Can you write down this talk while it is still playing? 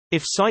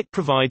If site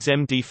provides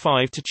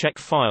MD5 to check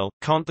file,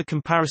 can't the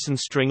comparison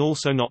string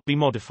also not be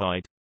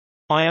modified?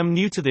 I am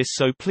new to this,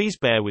 so please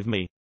bear with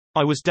me.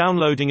 I was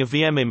downloading a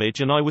VM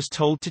image and I was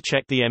told to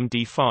check the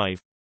MD5.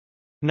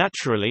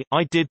 Naturally,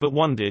 I did, but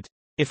wondered,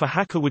 if a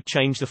hacker would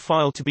change the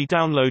file to be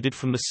downloaded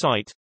from the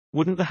site,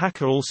 wouldn't the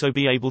hacker also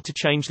be able to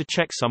change the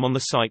checksum on the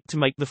site to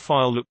make the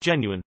file look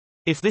genuine?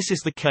 If this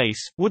is the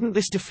case, wouldn't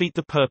this defeat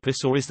the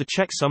purpose, or is the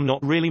checksum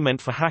not really meant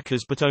for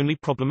hackers but only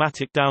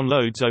problematic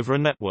downloads over a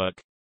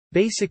network?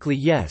 Basically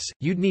yes,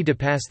 you'd need to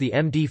pass the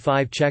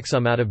MD5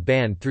 checksum out of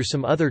band through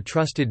some other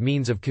trusted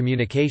means of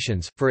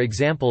communications, for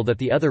example that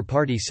the other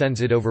party sends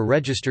it over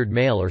registered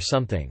mail or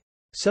something.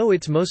 So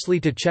it's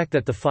mostly to check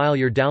that the file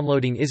you're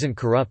downloading isn't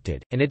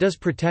corrupted, and it does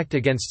protect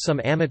against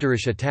some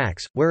amateurish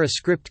attacks, where a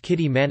script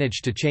kiddie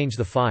managed to change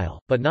the file,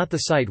 but not the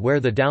site where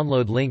the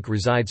download link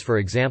resides, for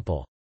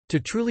example. To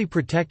truly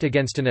protect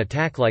against an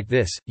attack like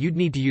this, you'd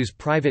need to use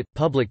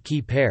private-public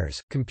key pairs,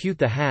 compute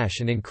the hash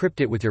and encrypt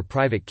it with your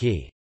private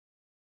key.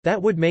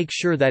 That would make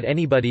sure that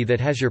anybody that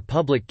has your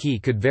public key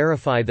could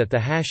verify that the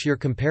hash you're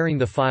comparing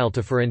the file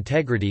to for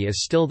integrity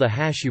is still the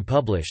hash you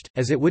published,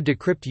 as it would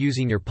decrypt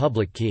using your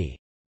public key.